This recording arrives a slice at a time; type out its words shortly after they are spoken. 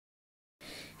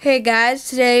Hey guys,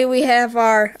 today we have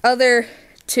our other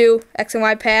two X and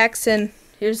Y packs, and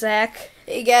here's Zach.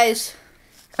 Hey guys.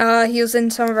 He was in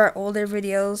some of our older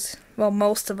videos, well,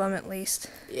 most of them at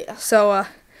least. Yeah. So,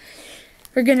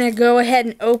 we're gonna go ahead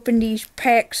and open these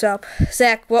packs up.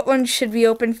 Zach, what one should we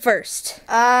open first?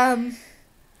 Well,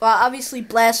 obviously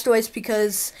Blastoise,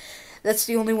 because that's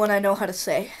the only one I know how to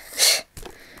say.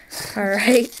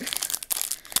 Alright.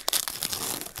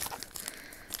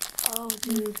 Oh,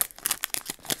 dude.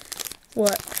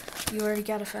 What? You already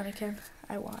got a Fennekin.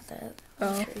 I want that.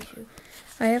 Oh. Trade you.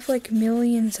 I have like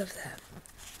millions of them.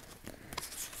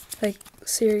 Like,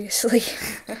 seriously.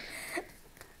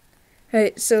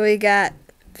 Alright, so we got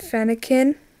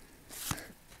Fennekin,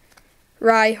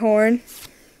 Rhyhorn,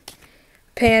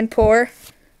 Panpour,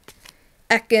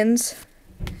 Ekans.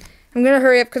 I'm going to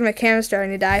hurry up because my camera's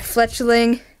starting to die.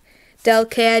 Fletchling,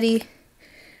 Delcatty,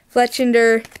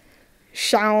 Fletchinder,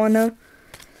 Shauna,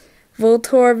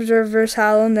 Voltorb, Reverse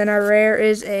Hollow, and then our rare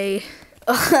is a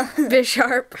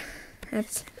Bisharp.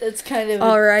 It's kind of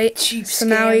alright. cheap. So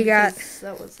now we got...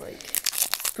 That was like...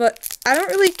 But I don't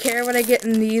really care what I get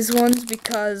in these ones,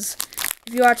 because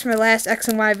if you watch my last X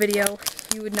and Y video,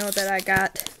 you would know that I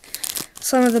got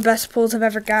some of the best pulls I've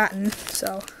ever gotten.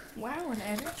 So Wow, an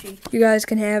energy. you guys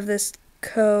can have this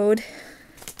code.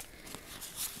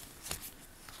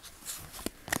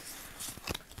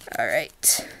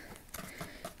 Alright.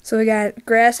 So we got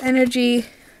Grass Energy,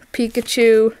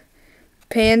 Pikachu,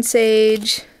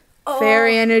 Pansage,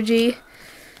 Fairy Energy,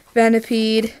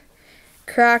 Venipede,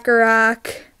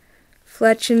 Krokorok,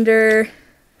 Fletchinder,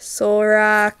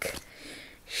 Solrock,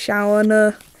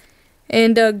 Shauna,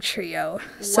 and Dugtrio. Wow.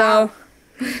 So,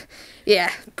 yeah,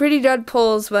 pretty good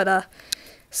pulls, but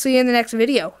see you in the next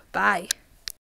video. Bye.